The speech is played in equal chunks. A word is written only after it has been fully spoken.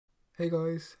Hey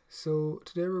guys, so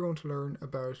today we're going to learn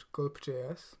about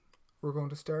Gulp.js. We're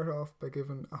going to start off by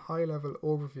giving a high-level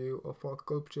overview of what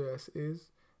Gulp.js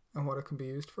is and what it can be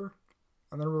used for,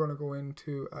 and then we're going to go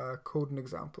into a coding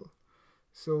example.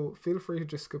 So feel free to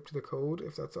just skip to the code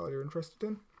if that's all you're interested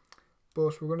in,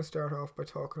 but we're going to start off by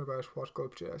talking about what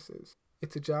Gulp.js is.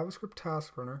 It's a JavaScript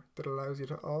task runner that allows you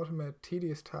to automate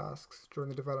tedious tasks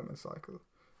during the development cycle.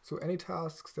 So any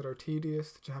tasks that are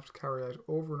tedious that you have to carry out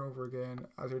over and over again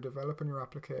as you're developing your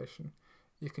application,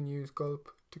 you can use Gulp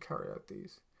to carry out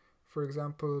these. For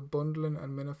example, bundling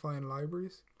and minifying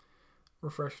libraries,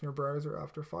 refreshing your browser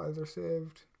after files are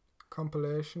saved,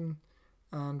 compilation,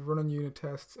 and running unit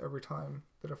tests every time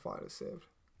that a file is saved.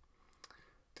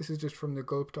 This is just from the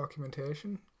Gulp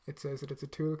documentation. It says that it's a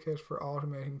toolkit for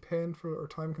automating painful or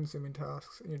time-consuming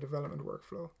tasks in your development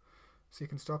workflow, so you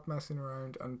can stop messing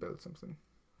around and build something.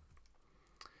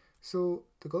 So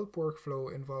the Gulp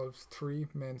workflow involves three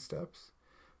main steps.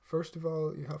 First of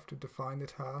all, you have to define the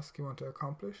task you want to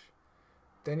accomplish.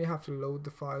 Then you have to load the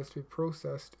files to be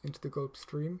processed into the Gulp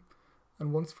stream.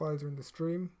 And once files are in the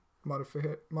stream,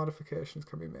 modifications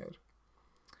can be made.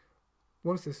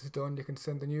 Once this is done, you can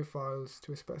send the new files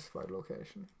to a specified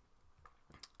location.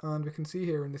 And we can see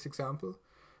here in this example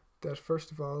that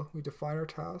first of all, we define our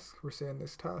task. We're saying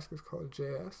this task is called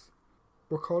JS.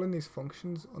 We're calling these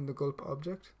functions on the Gulp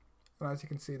object. And as you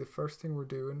can see, the first thing we're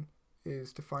doing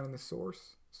is defining the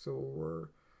source. So we're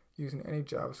using any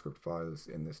JavaScript files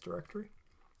in this directory.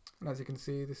 And as you can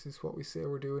see, this is what we say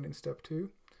we're doing in step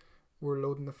 2. We're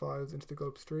loading the files into the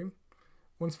Gulp stream.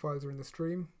 Once files are in the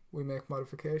stream, we make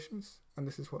modifications. And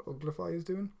this is what uglify is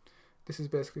doing. This is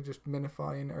basically just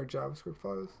minifying our JavaScript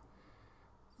files.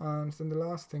 And then the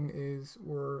last thing is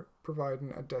we're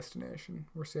providing a destination.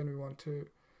 We're saying we want to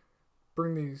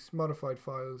bring these modified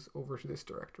files over to this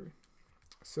directory.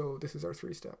 So this is our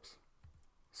 3 steps.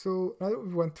 So now that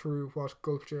we've went through what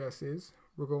Gulp.js is,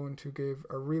 we're going to give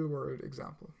a real-world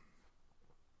example.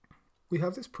 We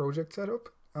have this project set up,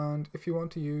 and if you want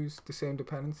to use the same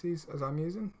dependencies as I'm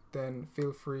using, then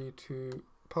feel free to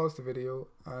pause the video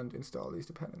and install these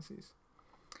dependencies.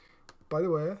 By the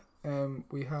way,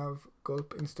 we have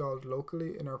Gulp installed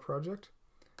locally in our project,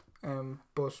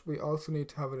 but we also need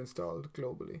to have it installed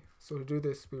globally. So to do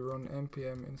this, we run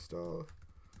npm install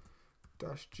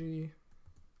 -g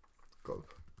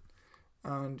gulp,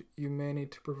 and you may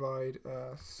need to provide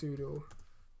a sudo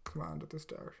command at the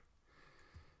start.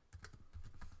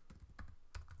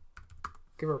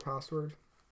 Give our password,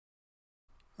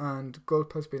 and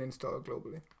Gulp has been installed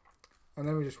globally. And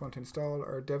then we just want to install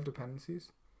our dev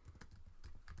dependencies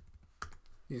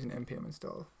using npm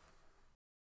install.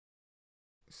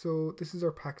 So this is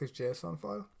our package.json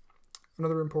file.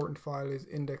 Another important file is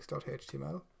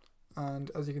index.html.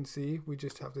 And as you can see, we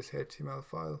just have this HTML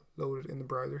file loaded in the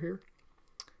browser here.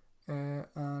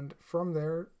 And from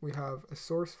there, we have a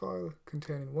source file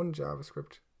containing one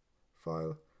JavaScript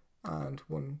file and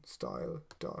one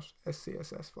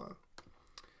style.scss file.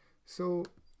 So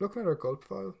looking at our Gulp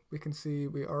file, we can see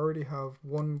we already have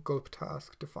one Gulp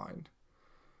task defined.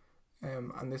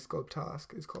 And this Gulp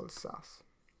task is called Sass.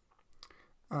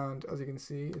 And as you can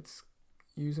see, it's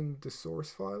using the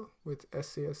source file with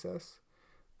SCSS,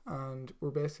 and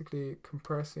we're basically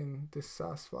compressing this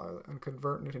Sass file and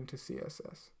converting it into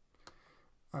CSS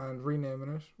and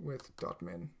renaming it with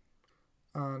 .min.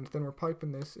 And then we're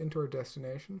piping this into our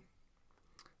destination.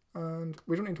 And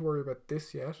we don't need to worry about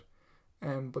this yet,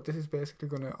 but this is basically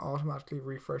going to automatically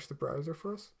refresh the browser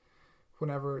for us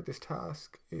whenever this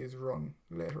task is run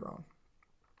later on.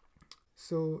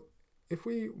 So if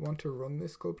we want to run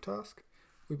this Gulp task,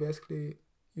 we basically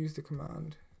use the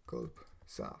command gulp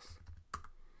sass.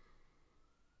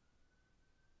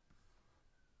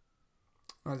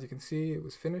 As you can see, it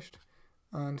was finished,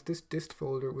 and this dist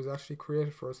folder was actually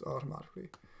created for us automatically.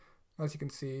 As you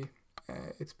can see,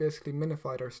 it's basically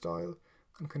minified our style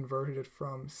and converted it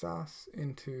from Sass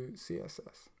into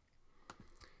CSS.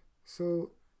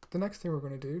 So the next thing we're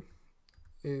going to do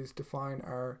is define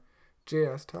our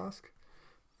JS task.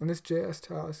 And this JS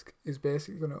task is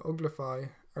basically going to uglify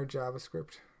our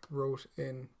JavaScript wrote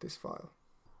in this file.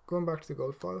 Going back to the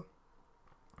Gulp file,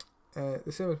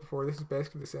 the same as before, this is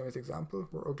basically the same as the example.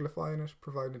 We're uglifying it,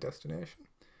 providing a destination.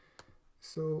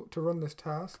 So to run this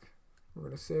task, we're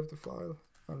going to save the file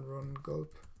and run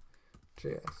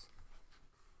Gulp.js.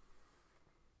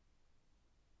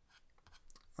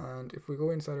 And if we go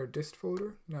inside our dist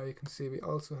folder, now you can see we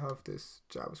also have this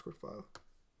JavaScript file.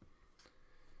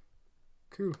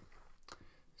 Cool.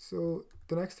 So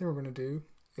the next thing we're going to do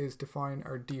is define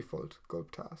our default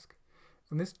Gulp task.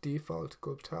 And this default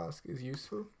Gulp task is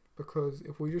useful because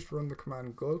if we just run the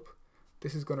command gulp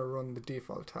this is going to run the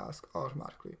default task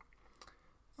automatically.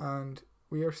 And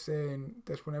we are saying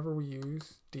that whenever we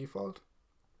use default,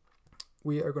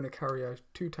 we are going to carry out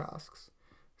two tasks.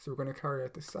 So we're going to carry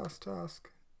out the SAS task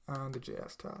and the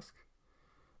JS task.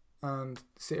 And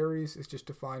series is just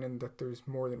defining that there's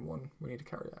more than one we need to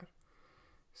carry out.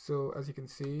 So as you can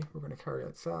see, we're going to carry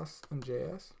out SAS and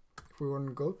JS. If we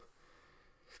run Gulp,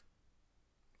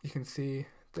 you can see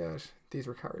that these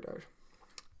were carried out.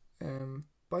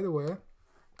 By the way,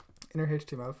 in our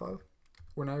HTML file,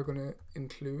 we're now going to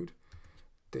include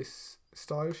this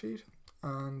style sheet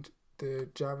and the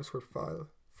JavaScript file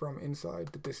from inside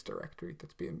the dist directory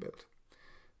that's being built.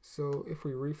 So if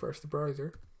we refresh the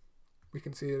browser, we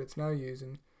can see that it's now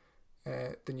using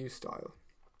the new style.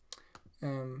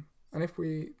 And if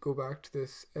we go back to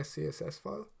this SCSS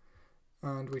file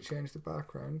and we change the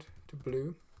background to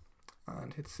blue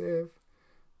and hit save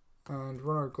and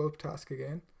run our Gulp task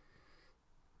again,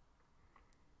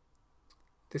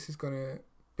 this is going to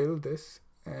build this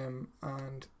and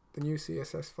the new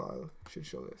CSS file should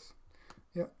show this.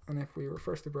 Yeah, and if we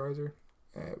refresh the browser,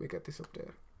 we get this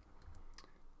update.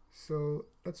 So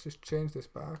let's just change this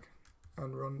back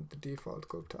and run the default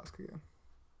Gulp task again.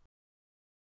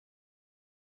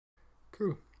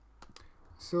 Cool.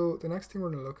 So the next thing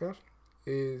we're going to look at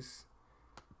is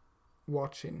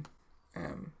watching.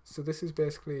 So this is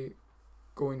basically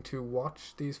going to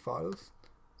watch these files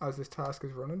as this task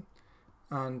is running,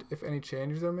 and if any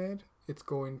changes are made, it's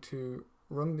going to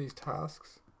run these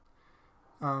tasks,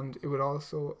 and it would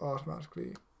also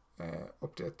automatically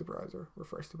update the browser,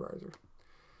 refresh the browser.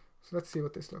 So let's see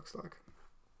what this looks like.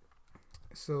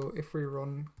 So if we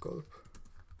run Gulp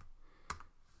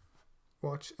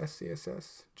watch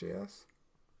SCSS JS,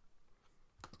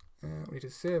 we need to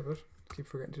save it, keep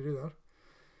forgetting to do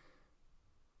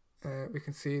that. We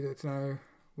can see that it's now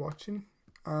watching,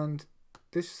 and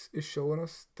this is showing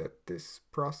us that this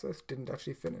process didn't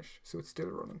actually finish, so it's still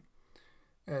running,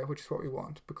 which is what we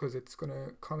want because it's going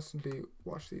to constantly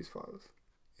watch these files.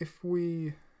 If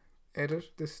we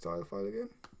edit this style file again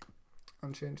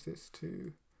and change this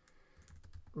to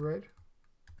red,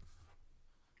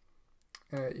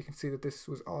 you can see that this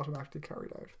was automatically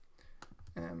carried out,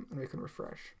 and we can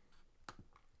refresh.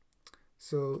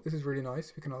 So this is really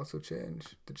nice. We can also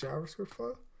change the JavaScript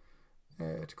file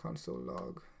to console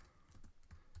log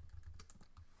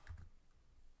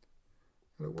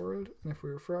hello world, and if we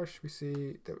refresh, we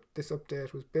see that this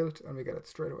update was built and we get it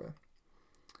straight away.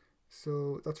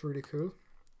 So that's really cool.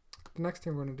 The next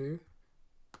thing we're going to do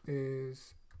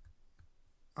is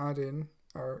add in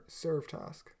our serve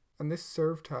task, and this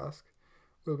serve task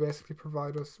will basically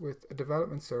provide us with a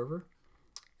development server,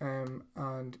 and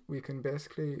we can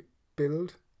basically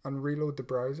build and reload the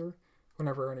browser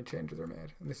whenever any changes are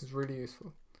made, and this is really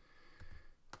useful.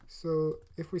 So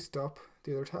if we stop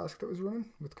the other task that was running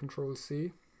with Control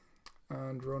C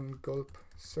and run Gulp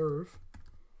serve,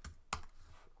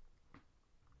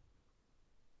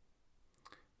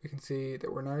 we can see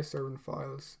that we're now serving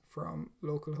files from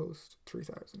localhost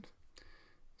 3000.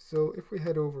 So if we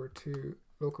head over to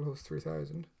localhost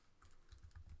 3000,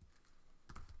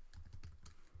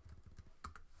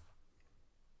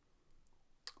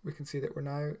 we can see that we're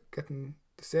now getting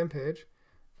the same page,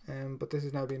 but this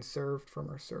is now being served from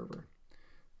our server.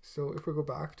 So if we go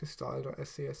back to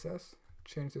style.scss,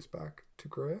 change this back to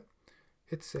grey,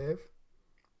 hit save,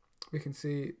 we can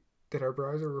see that our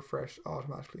browser refreshed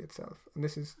automatically itself, and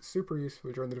this is super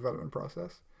useful during the development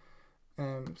process.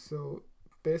 So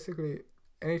basically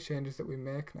any changes that we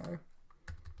make now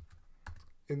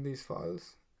in these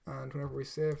files, and whenever we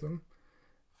save them,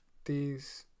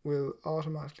 these will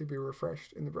automatically be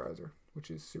refreshed in the browser,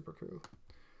 which is super cool.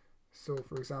 So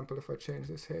for example, if I change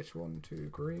this H1 to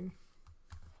green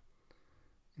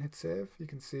and hit save, you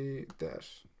can see that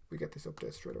we get this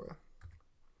update straight away.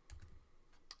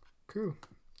 Cool.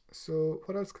 So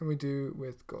what else can we do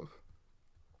with Gulp?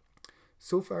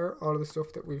 So far, all of the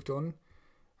stuff that we've done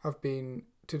have been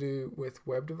to do with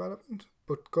web development,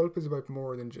 but Gulp is about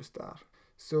more than just that.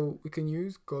 So we can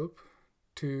use Gulp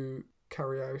to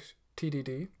carry out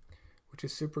TDD, which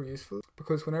is super useful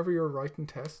because whenever you're writing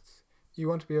tests, you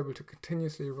want to be able to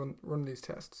continuously run these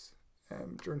tests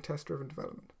during test-driven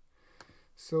development.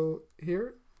 So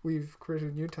here we've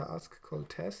created a new task called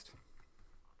test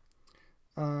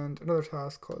and another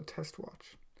task called test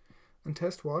watch. And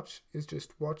test watch is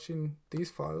just watching these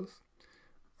files,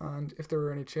 and if there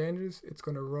are any changes, it's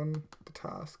going to run the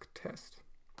task test,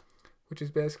 which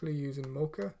is basically using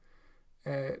Mocha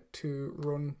to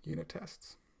run unit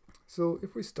tests. So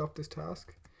if we stop this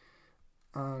task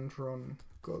and run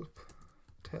Gulp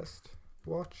test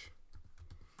watch,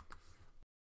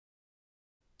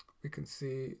 we can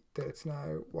see that it's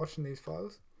now watching these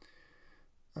files.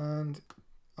 And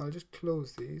I'll just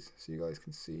close these so you guys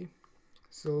can see.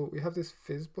 So we have this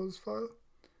fizzbuzz file,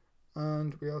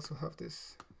 and we also have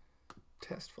this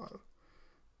test file.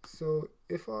 So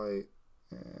if I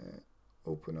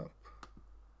open up,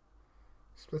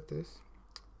 split this,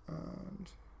 and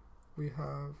we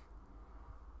have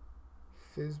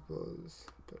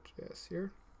fizzbuzz.js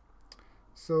here.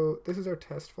 So this is our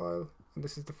test file, and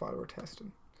this is the file we're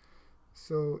testing.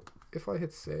 So if I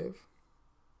hit save,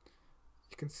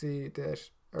 you can see that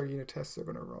our unit tests are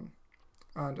going to run.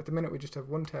 And at the minute we just have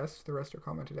one test, the rest are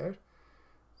commented out.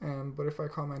 But if I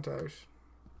comment out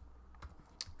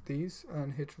these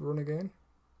and hit run again,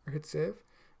 or hit save,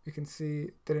 we can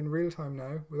see that in real time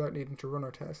now, without needing to run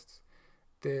our tests,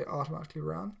 they automatically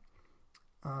ran,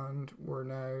 and we're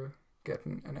now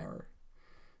getting an error.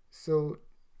 So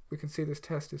we can see this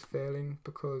test is failing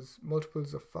because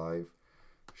multiples of 5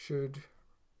 should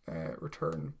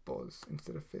return buzz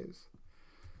instead of fizz.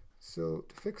 So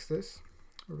to fix this,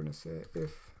 we're going to say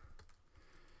if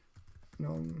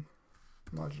num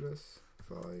modulus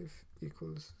 5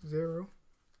 equals 0,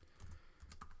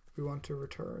 we want to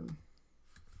return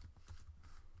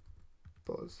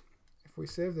buzz. If we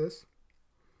save this,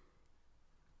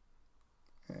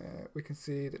 we can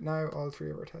see that now all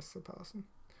 3 of our tests are passing.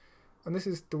 And this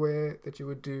is the way that you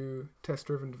would do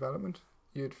test-driven development.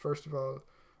 You'd first of all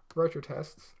write your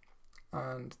tests,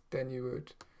 and then you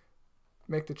would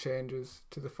make the changes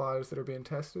to the files that are being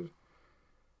tested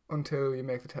until you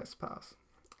make the test pass.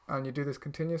 And you do this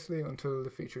continuously until the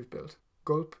feature is built.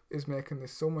 Gulp is making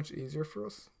this so much easier for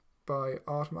us by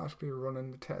automatically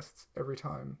running the tests every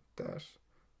time that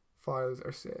files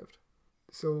are saved.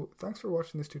 So thanks for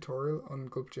watching this tutorial on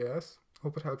Gulp.js.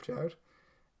 Hope it helped you out.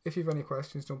 If you have any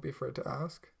questions, don't be afraid to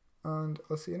ask, and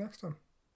I'll see you next time.